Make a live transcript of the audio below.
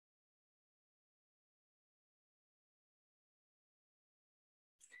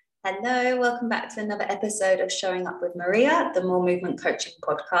Hello, welcome back to another episode of Showing Up with Maria, the More Movement Coaching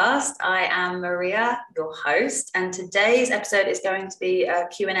Podcast. I am Maria, your host, and today's episode is going to be a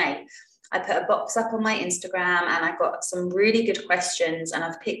Q&A. I put a box up on my Instagram and I got some really good questions, and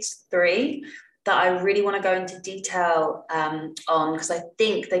I've picked 3 that I really want to go into detail on because I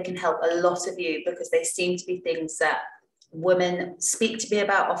think they can help a lot of you, because they seem to be things that women speak to me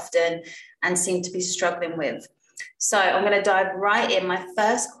about often and seem to be struggling with. So I'm going to dive right in. My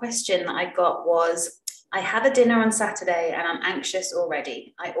first question that I got was, I have a dinner on Saturday and I'm anxious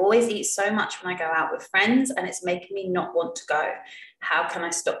already. I always eat so much when I go out with friends and it's making me not want to go. How can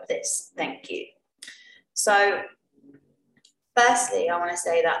I stop this? Thank you. So firstly, I want to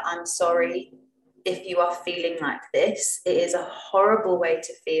say that I'm sorry if you are feeling like this. It is a horrible way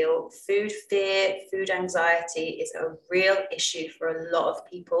to feel. Food fear, food anxiety is a real issue for a lot of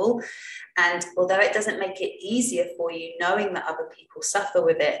people. And although it doesn't make it easier for you knowing that other people suffer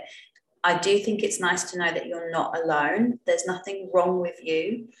with it, I do think it's nice to know that you're not alone. There's nothing wrong with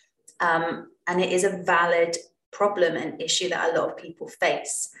you. And it is a valid problem and issue that a lot of people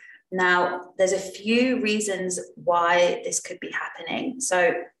face. Now, there's a few reasons why this could be happening.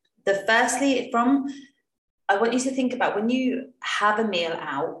 So I want you to think about, when you have a meal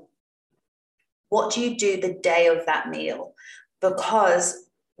out, what do you do the day of that meal? Because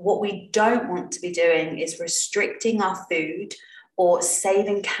what we don't want to be doing is restricting our food or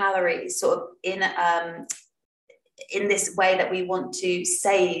saving calories sort of in this way that we want to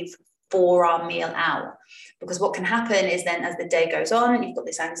save for our meal out. Because what can happen is then, as the day goes on, you've got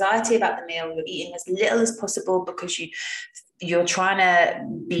this anxiety about the meal, you're eating as little as possible because you're trying to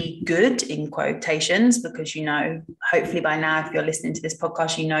be good, in quotations, because hopefully by now, if you're listening to this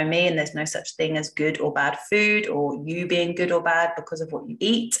podcast, you know me, and there's no such thing as good or bad food, or you being good or bad because of what you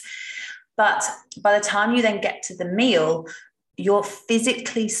eat. But by the time you then get to the meal, you're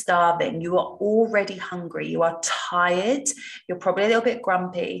physically starving, you are already hungry, you are tired, you're probably a little bit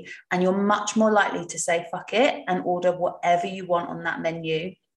grumpy, and you're much more likely to say fuck it and order whatever you want on that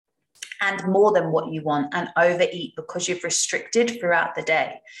menu, and more than what you want, and overeat because you've restricted throughout the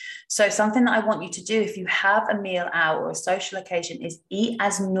day. So something that I want you to do if you have a meal out or a social occasion is eat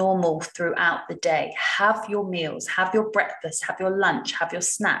as normal throughout the day. Have your meals, have your breakfast, have your lunch, have your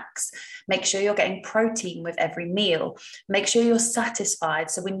snacks. Make sure you're getting protein with every meal. Make sure you're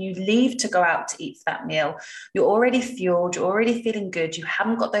satisfied. So when you leave to go out to eat for that meal, you're already fueled, you're already feeling good, you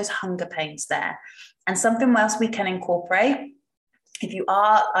haven't got those hunger pains there. And something else we can incorporate, if you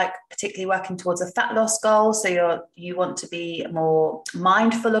are particularly working towards a fat loss goal, so you want to be more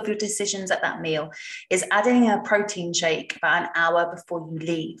mindful of your decisions at that meal, is adding a protein shake about an hour before you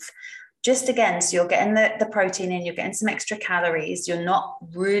leave. Just again, so you're getting the protein in, you're getting some extra calories, you're not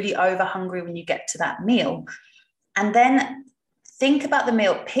really over hungry when you get to that meal. And then think about the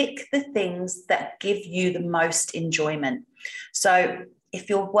meal, pick the things that give you the most enjoyment. So if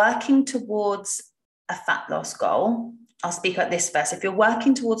you're working towards a fat loss goal, I'll speak at this first. If you're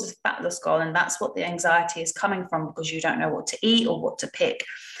working towards a fat loss goal and that's what the anxiety is coming from because you don't know what to eat or what to pick,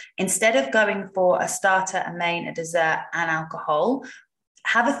 instead of going for a starter, a main, a dessert, and alcohol,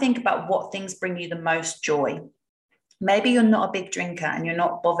 have a think about what things bring you the most joy. Maybe you're not a big drinker and you're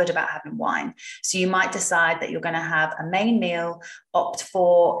not bothered about having wine. So you might decide that you're going to have a main meal, opt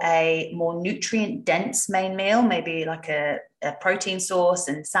for a more nutrient dense main meal, maybe like a protein source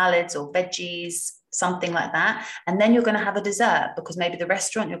and salads or veggies, something like that. And then you're going to have a dessert because maybe the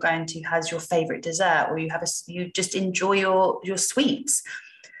restaurant you're going to has your favorite dessert, or you just enjoy your sweets.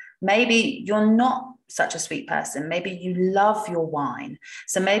 Maybe you're not such a sweet person. Maybe you love your wine.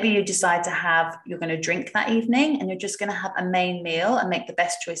 So maybe you decide you're going to drink that evening and you're just going to have a main meal and make the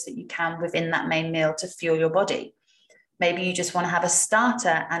best choice that you can within that main meal to fuel your body. Maybe you just want to have a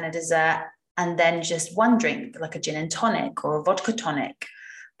starter and a dessert and then just one drink, like a gin and tonic or a vodka tonic.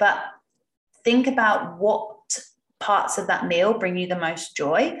 But think about what parts of that meal bring you the most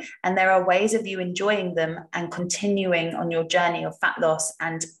joy. And there are ways of you enjoying them and continuing on your journey of fat loss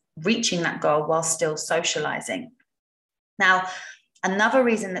and reaching that goal while still socializing. Now, another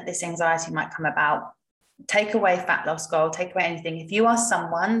reason that this anxiety might come about, take away fat loss goal, take away anything. If you are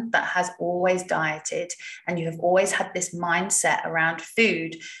someone that has always dieted and you have always had this mindset around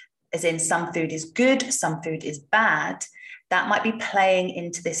food, as in some food is good, some food is bad, that might be playing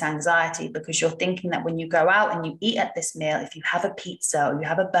into this anxiety because you're thinking that when you go out and you eat at this meal, if you have a pizza or you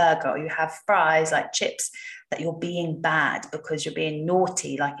have a burger or you have fries like chips, that you're being bad because you're being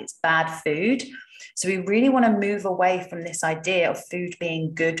naughty, like it's bad food. So we really want to move away from this idea of food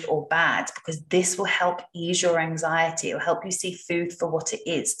being good or bad, because this will help ease your anxiety. It will help you see food for what it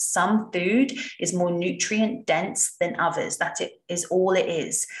is. Some food is more nutrient dense than others. That it is all it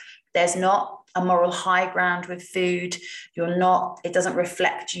is. There's not a moral high ground with food. It doesn't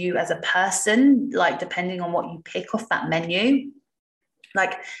reflect you as a person, like depending on what you pick off that menu.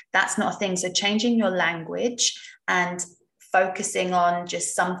 Like that's not a thing. So changing your language and focusing on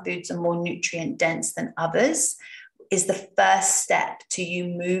just some foods are more nutrient dense than others is the first step to you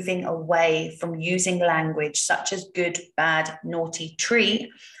moving away from using language such as good, bad, naughty, treat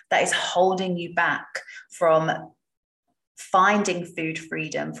that is holding you back from finding food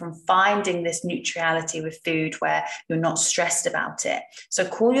freedom, from finding this neutrality with food where you're not stressed about it. So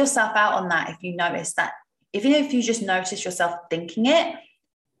call yourself out on that if you notice that. Even if you just notice yourself thinking it,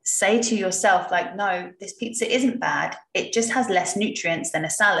 say to yourself, like, no, this pizza isn't bad. It just has less nutrients than a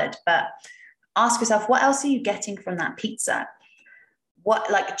salad. But ask yourself, what else are you getting from that pizza?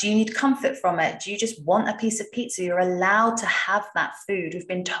 Do you need comfort from it? Do you just want a piece of pizza? You're allowed to have that food. We've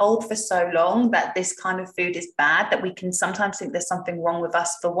been told for so long that this kind of food is bad that we can sometimes think there's something wrong with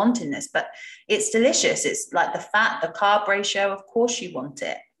us for wanting this, but it's delicious. It's like the fat, the carb ratio, of course you want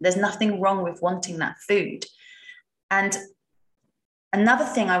it. There's nothing wrong with wanting that food. And another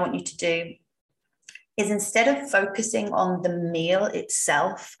thing I want you to do is instead of focusing on the meal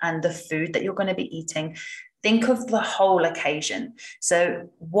itself and the food that you're going to be eating, think of the whole occasion. So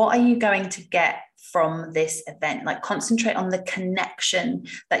what are you going to get from this event? Like concentrate on the connection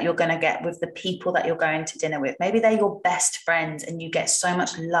that you're going to get with the people that you're going to dinner with. Maybe they're your best friends and you get so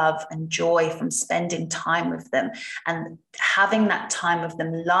much love and joy from spending time with them and having that time with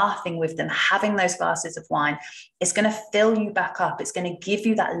them, laughing with them, having those glasses of wine. It's going to fill you back up. It's going to give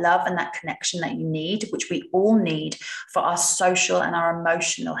you that love and that connection that you need, which we all need for our social and our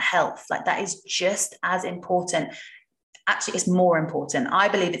emotional health. Like that is just as important. Actually, it's more important. I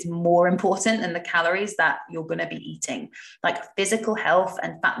believe it's more important than the calories that you're going to be eating. Like physical health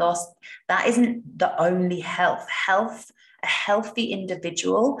and fat loss, that isn't the only health. A healthy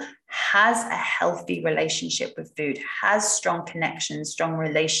individual has a healthy relationship with food, has strong connections, strong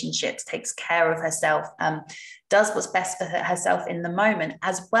relationships, takes care of herself, does what's best for herself in the moment,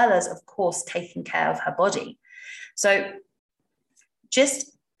 as well as, of course, taking care of her body. So just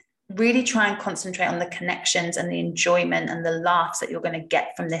really try and concentrate on the connections and the enjoyment and the laughs that you're going to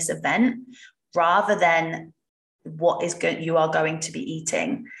get from this event rather than what you are going to be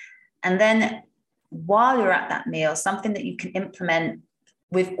eating. And then while you're at that meal, something that you can implement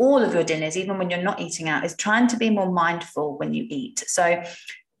with all of your dinners, even when you're not eating out, is trying to be more mindful when you eat. So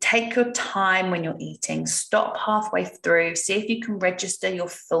take your time when you're eating, stop halfway through, see if you can register your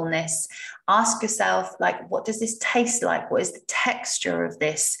fullness. Ask yourself, like, what does this taste like? What is the texture of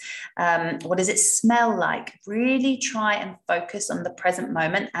this? What does it smell like? Really try and focus on the present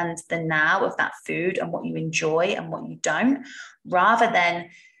moment and the now of that food and what you enjoy and what you don't, rather than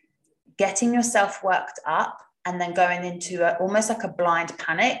getting yourself worked up and then going into almost like a blind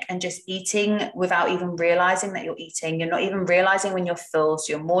panic and just eating without even realizing that you're eating. You're not even realizing when you're full,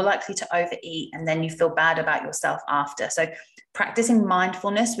 so you're more likely to overeat and then you feel bad about yourself after. So practicing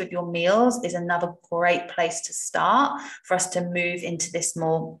mindfulness with your meals is another great place to start for us to move into this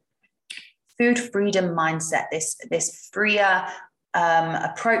more food freedom mindset, this freer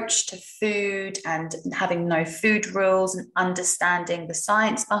approach to food and having no food rules and understanding the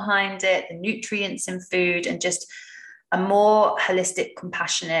science behind it, the nutrients in food, and just a more holistic,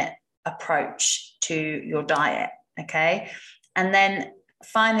 compassionate approach to your diet. Okay. And then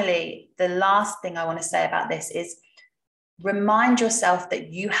finally, the last thing I want to say about this is remind yourself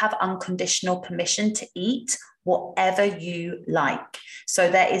that you have unconditional permission to eat whatever you like.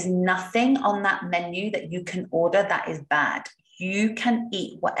 So there is nothing on that menu that you can order that is bad. You can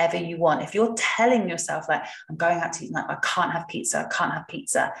eat whatever you want. If you're telling yourself, like, I'm going out to eat tonight, I can't have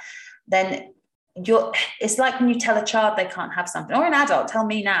pizza, then it's like when you tell a child they can't have something, or an adult, tell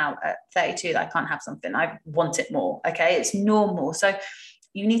me now at 32 that I can't have something, I want it more. Okay, it's normal. So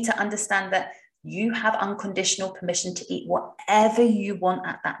you need to understand that you have unconditional permission to eat whatever you want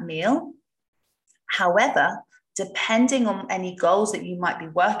at that meal. However, depending on any goals that you might be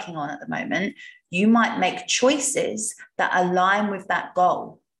working on at the moment, you might make choices that align with that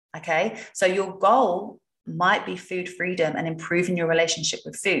goal. Okay. So your goal might be food freedom and improving your relationship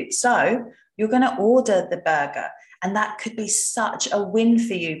with food. So you're going to order the burger, and that could be such a win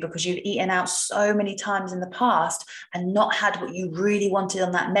for you because you've eaten out so many times in the past and not had what you really wanted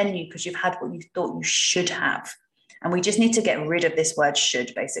on that menu because you've had what you thought you should have. And we just need to get rid of this word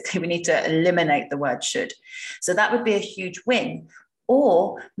should, basically. We need to eliminate the word should. So that would be a huge win.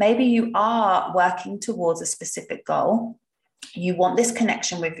 Or maybe you are working towards a specific goal. You want this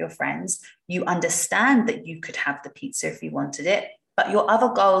connection with your friends. You understand that you could have the pizza if you wanted it, but your other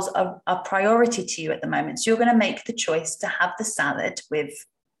goals are a priority to you at the moment. So you're going to make the choice to have the salad with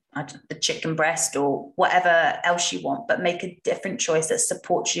the chicken breast or whatever else you want, but make a different choice that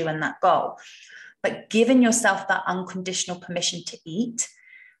supports you and that goal. But giving yourself that unconditional permission to eat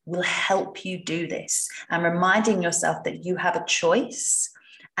will help you do this, and reminding yourself that you have a choice.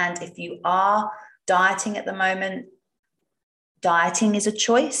 And if you are dieting at the moment, dieting is a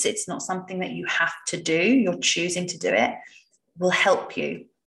choice. It's not something that you have to do. You're choosing to do it. Will help you.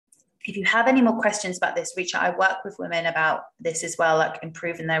 If you have any more questions about this, reach out. I work with women about this as well, like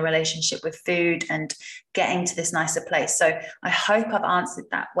improving their relationship with food and getting to this nicer place. So I hope I've answered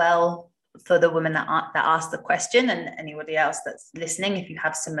that well for the woman that asked the question, and anybody else that's listening. If you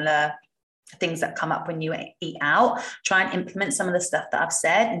have similar things that come up when you eat out, try and implement some of the stuff that I've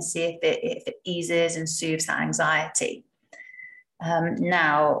said and see if it eases and soothes that anxiety.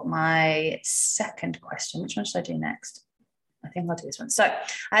 Now, my second question, which one should I do next? I think I'll do this one. So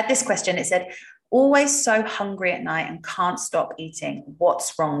I had this question. It said, always so hungry at night and can't stop eating.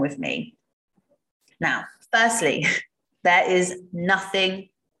 What's wrong with me? Now, firstly, there is nothing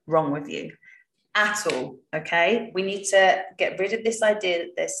wrong with you at all. Okay. We need to get rid of this idea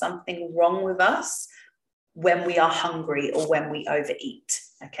that there's something wrong with us when we are hungry or when we overeat.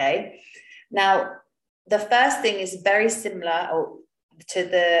 Okay. Now, the first thing is very similar to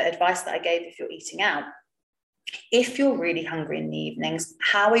the advice that I gave if you're eating out. If you're really hungry in the evenings,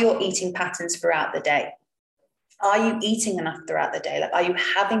 how are your eating patterns throughout the day? Are you eating enough throughout the day? Like, are you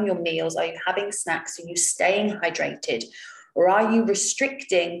having your meals? Are you having snacks? Are you staying hydrated? Or are you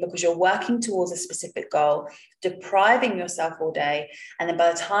restricting because you're working towards a specific goal, depriving yourself all day? And then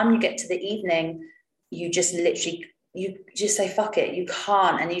by the time you get to the evening, you just say, fuck it, you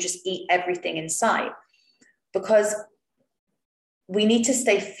can't, and you just eat everything in sight. Because we need to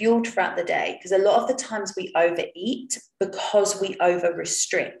stay fueled throughout the day, because a lot of the times we overeat because we over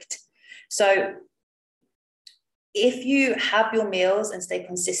restrict. So if you have your meals and stay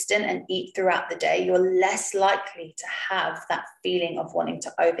consistent and eat throughout the day, you're less likely to have that feeling of wanting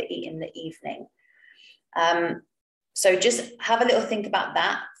to overeat in the evening. So just have a little think about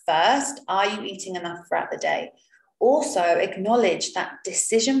that first. Are you eating enough throughout the day? Also, acknowledge that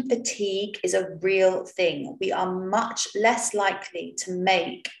decision fatigue is a real thing. We are much less likely to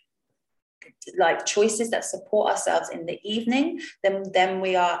make like choices that support ourselves in the evening than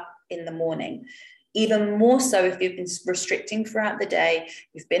we are in the morning. Even more so if you've been restricting throughout the day,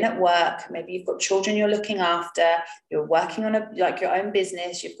 you've been at work, maybe you've got children you're looking after, you're working on your own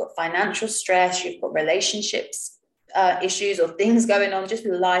business, you've got financial stress, you've got relationships issues or things going on, just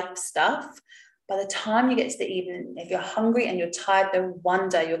life stuff. By the time you get to the evening, if you're hungry and you're tired, no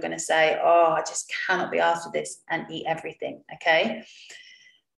wonder you're going to say, oh, I just cannot be asked with this, and eat everything, okay?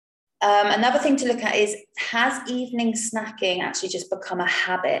 Another thing to look at is, has evening snacking actually just become a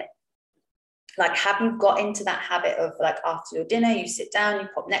habit? Like, have you got into that habit of, like, after your dinner, you sit down, you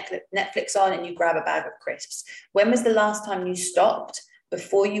pop Netflix on and you grab a bag of crisps? When was the last time you stopped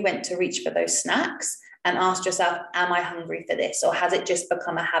before you went to reach for those snacks and asked yourself, am I hungry for this? Or has it just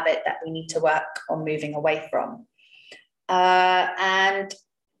become a habit that we need to work on moving away from? And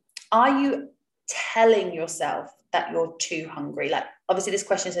are you telling yourself that you're too hungry? Like, obviously this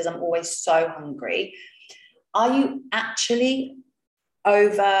question says, I'm always so hungry. Are you actually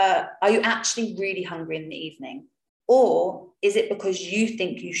really hungry in the evening? Or is it because you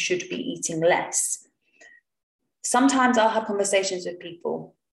think you should be eating less? Sometimes I'll have conversations with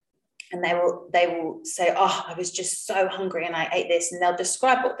people and they will say, oh, I was just so hungry and I ate this, and they'll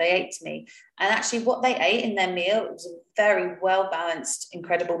describe what they ate to me. And actually what they ate in their meal, it was a very well-balanced,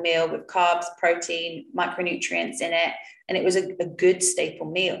 incredible meal with carbs, protein, micronutrients in it. And it was a good staple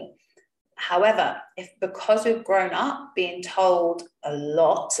meal. However, because we've grown up being told a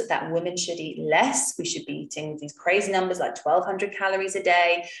lot that women should eat less, we should be eating these crazy numbers like 1,200 calories a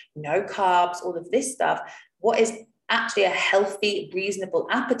day, no carbs, all of this stuff, what is actually a healthy, reasonable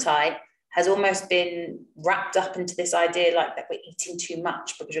appetite has almost been wrapped up into this idea like that we're eating too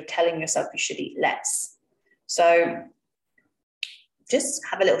much because you're telling yourself you should eat less. So just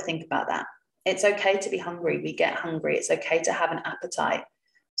have a little think about that. It's okay to be hungry. We get hungry. It's okay to have an appetite.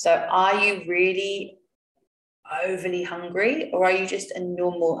 So are you really overly hungry, or are you just a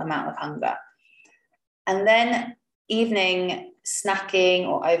normal amount of hunger? And then evening snacking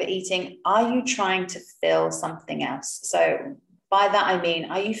or overeating, are you trying to fill something else? So by that, I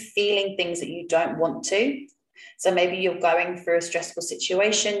mean, are you feeling things that you don't want to? So maybe you're going through a stressful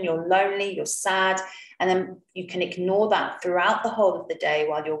situation, you're lonely, you're sad, and then you can ignore that throughout the whole of the day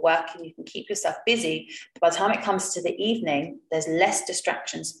while you're working. You can keep yourself busy. But by the time it comes to the evening, there's less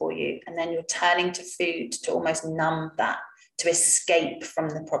distractions for you. And then you're turning to food to almost numb that, to escape from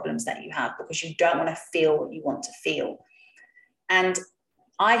the problems that you have, because you don't want to feel what you want to feel. And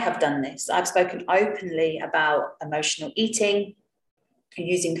I have done this. I've spoken openly about emotional eating,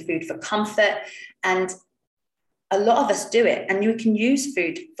 using food for comfort, and a lot of us do it. And you can use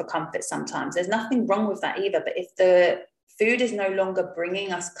food for comfort sometimes. There's nothing wrong with that either. But if the food is no longer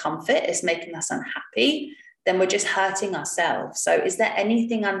bringing us comfort, it's making us unhappy, then we're just hurting ourselves. So is there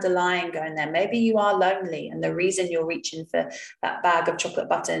anything underlying going there? Maybe you are lonely, and the reason you're reaching for that bag of chocolate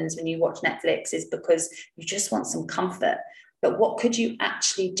buttons when you watch Netflix is because you just want some comfort. But what could you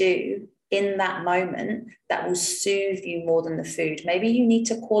actually do in that moment that will soothe you more than the food? Maybe you need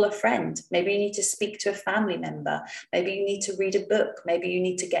to call a friend. Maybe you need to speak to a family member. Maybe you need to read a book. Maybe you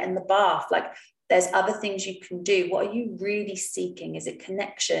need to get in the bath. Like, there's other things you can do. What are you really seeking? Is it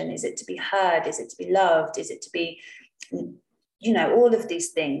connection? Is it to be heard? Is it to be loved? Is it to be, all of these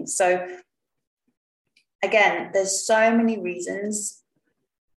things? So again, there's so many reasons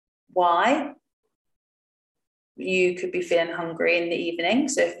why you could be feeling hungry in the evening.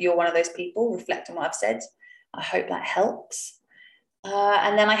 So if you're one of those people, reflect on what I've said. I hope that helps.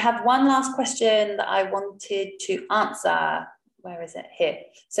 And then I have one last question that I wanted to answer. Where is it? Here.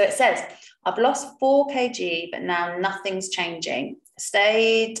 So it says, I've lost 4 kg, but now nothing's changing.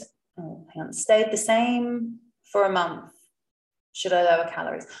 Stayed the same for a month. Should I lower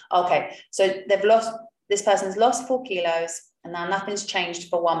calories? Okay. So this person's lost 4 kilos and now nothing's changed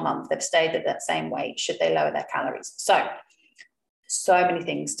for 1 month. They've stayed at that same weight. Should they lower their calories? So many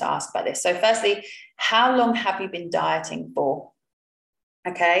things to ask about this. So firstly, how long have you been dieting for?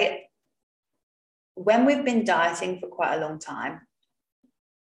 Okay. When we've been dieting for quite a long time,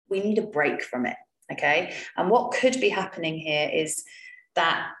 we need a break from it, okay? And what could be happening here is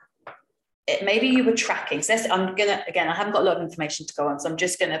that maybe you were tracking. So I haven't got a lot of information to go on, so I'm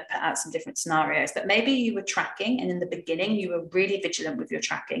just going to put out some different scenarios. But maybe you were tracking, and in the beginning, you were really vigilant with your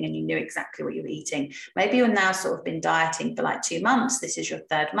tracking and you knew exactly what you were eating. Maybe you're now sort of been dieting for like 2 months. This is your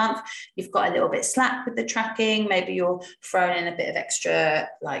 3rd month. You've got a little bit slack with the tracking. Maybe you're throwing in a bit of extra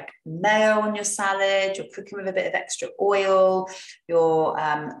like mayo on your salad. You're cooking with a bit of extra oil. You're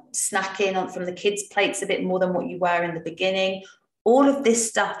snacking from the kids' plates a bit more than what you were in the beginning. All of this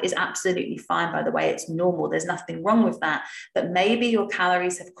stuff is absolutely fine, by the way. It's normal. There's nothing wrong with that. But maybe your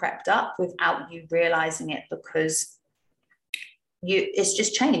calories have crept up without you realizing it because it's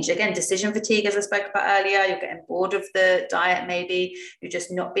just changed. Again, decision fatigue, as I spoke about earlier. You're getting bored of the diet, maybe. You're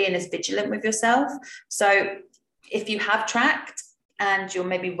just not being as vigilant with yourself. So if you have tracked and you're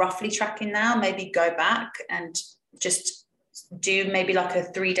maybe roughly tracking now, maybe go back and just do maybe like a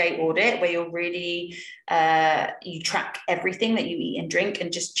 3-day audit where you're really you track everything that you eat and drink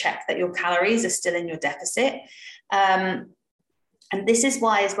and just check that your calories are still in your deficit. And this is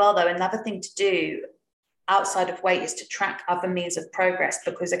why as well, though, another thing to do outside of weight is to track other means of progress,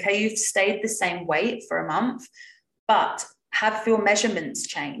 because you've stayed the same weight for a month, but have your measurements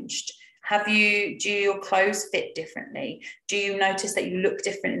changed? Do your clothes fit differently? Do you notice that you look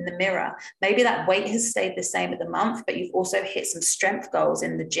different in the mirror? Maybe that weight has stayed the same at the month, but you've also hit some strength goals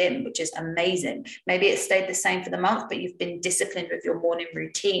in the gym, which is amazing. Maybe it stayed the same for the month, but you've been disciplined with your morning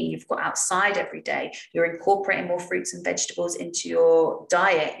routine. You've got outside every day. You're incorporating more fruits and vegetables into your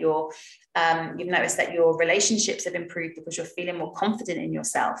diet. You've noticed that your relationships have improved because you're feeling more confident in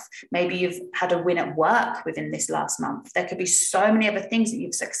yourself. Maybe you've had a win at work within this last month. There could be so many other things that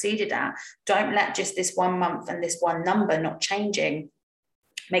you've succeeded at. Don't let just this 1 month and this one number not changing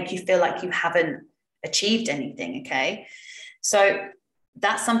make you feel like you haven't achieved anything, okay? So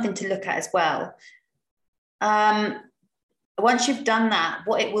that's something to look at as well. Once you've done that,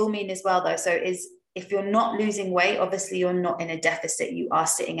 what it will mean as well, though, is if you're not losing weight, obviously you're not in a deficit. You are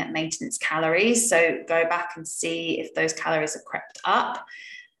sitting at maintenance calories. So go back and see if those calories have crept up.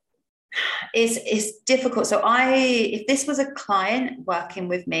 It's difficult. So if this was a client working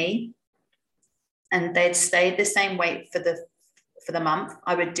with me and they'd stayed the same weight for the month,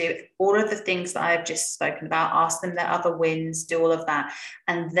 I would do all of the things that I've just spoken about, ask them their other wins, do all of that.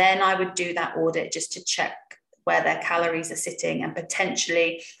 And then I would do that audit just to check where their calories are sitting, and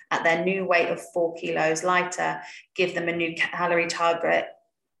potentially at their new weight of 4 kilos lighter, give them a new calorie target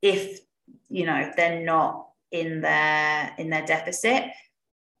if they're not in their deficit.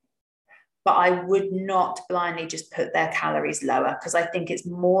 But I would not blindly just put their calories lower, because I think it's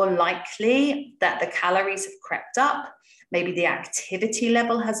more likely that the calories have crept up. Maybe the activity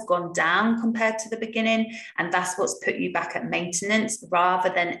level has gone down compared to the beginning, and that's what's put you back at maintenance, rather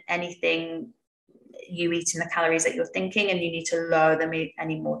than anything you eating the calories that you're thinking, and you need to lower them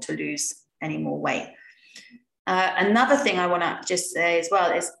anymore to lose any more weight. Another thing I want to just say as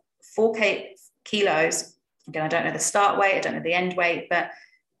well is 4 kilos. Again, I don't know the start weight, I don't know the end weight, but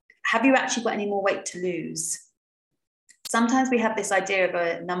have you actually got any more weight to lose? sometimes we have this idea of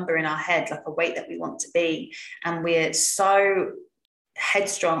a number in our head, like a weight that we want to be, and we're so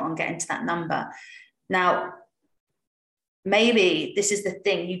headstrong on getting to that number. Now, maybe this is the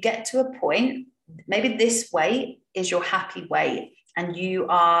thing, you get to a point, maybe this weight is your happy weight, and you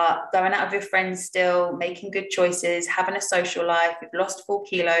are going out with your friends still, making good choices, having a social life, you've lost 4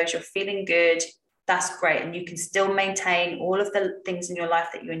 kilos, you're feeling good, that's great. And you can still maintain all of the things in your life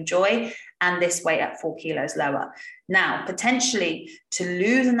that you enjoy, and this weight at 4 kilos lower. Now, potentially to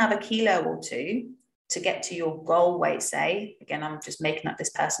lose another kilo or 2 to get to your goal weight, say, again, I'm just making up this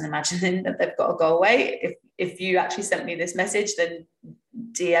person, imagining that they've got a goal weight. If you actually sent me this message, then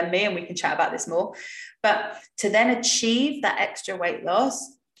DM me and we can chat about this more. But to then achieve that extra weight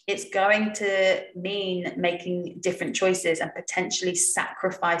loss, it's going to mean making different choices and potentially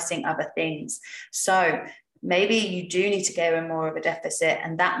sacrificing other things. So maybe you do need to go in more of a deficit,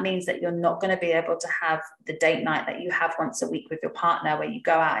 and that means that you're not going to be able to have the date night that you have once a week with your partner, where you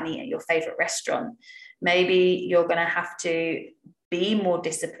go out and eat at your favorite restaurant. Maybe you're going to have to be more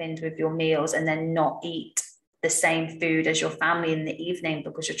disciplined with your meals and then not eat the same food as your family in the evening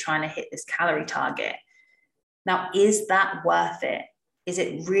because you're trying to hit this calorie target. Now, is that worth it? Is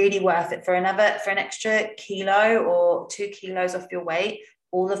it really worth it for an extra kilo or 2 kilos off your weight?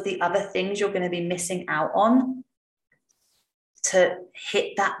 All of the other things you're going to be missing out on to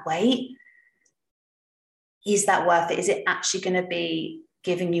hit that weight, is that worth it? Is it actually going to be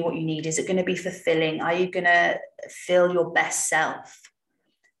giving you what you need? Is it going to be fulfilling? Are you going to feel your best self?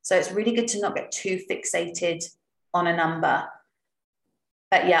 So it's really good to not get too fixated on a number.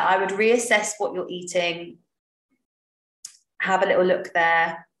 But yeah, I would reassess what you're eating, have a little look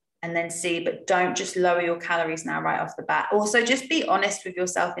there, and then see, but don't just lower your calories now right off the bat. Also, just be honest with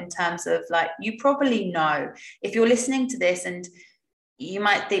yourself in terms of, like, you probably know, if you're listening to this and you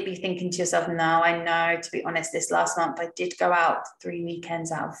might be thinking to yourself, no, I know, to be honest, this last month I did go out 3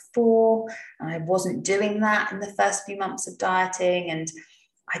 weekends out of 4, and I wasn't doing that in the first few months of dieting. And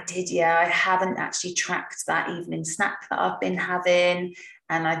I haven't actually tracked that evening snack that I've been having.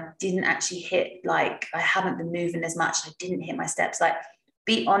 And I didn't actually I haven't been moving as much. I didn't hit my steps. Like,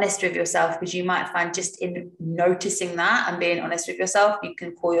 be honest with yourself, because you might find just in noticing that and being honest with yourself, you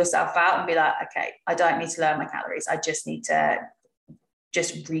can call yourself out and be like, okay, I don't need to lower my calories. I just need to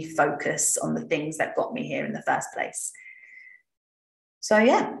just refocus on the things that got me here in the first place. So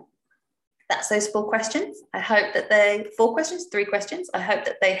yeah, that's those 4 questions. I hope that 3 questions. I hope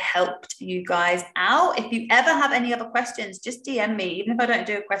that they helped you guys out. If you ever have any other questions, just DM me, even if I don't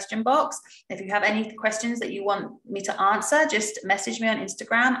do a question box. If you have any questions that you want me to answer, just message me on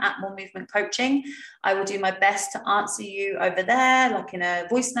Instagram at More Movement Coaching. I will do my best to answer you over there, like in a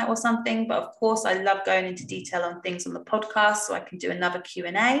voice note or something. But of course, I love going into detail on things on the podcast, so I can do another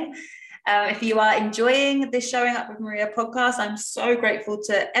Q&A. If you are enjoying this Showing Up with Maria podcast, I'm so grateful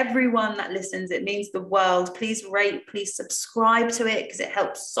to everyone that listens. It means the world. Please rate, please subscribe to it, because it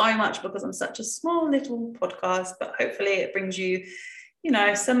helps so much, because I'm such a small little podcast, but hopefully it brings you,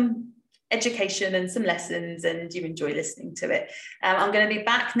 some education and some lessons, and you enjoy listening to it. I'm going to be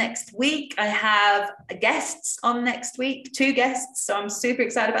back next week. I have guests on next week, 2 guests. So I'm super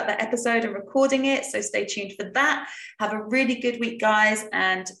excited about that episode and recording it. So stay tuned for that. Have a really good week, guys.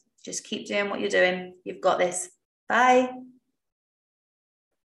 And just keep doing what you're doing. You've got this. Bye.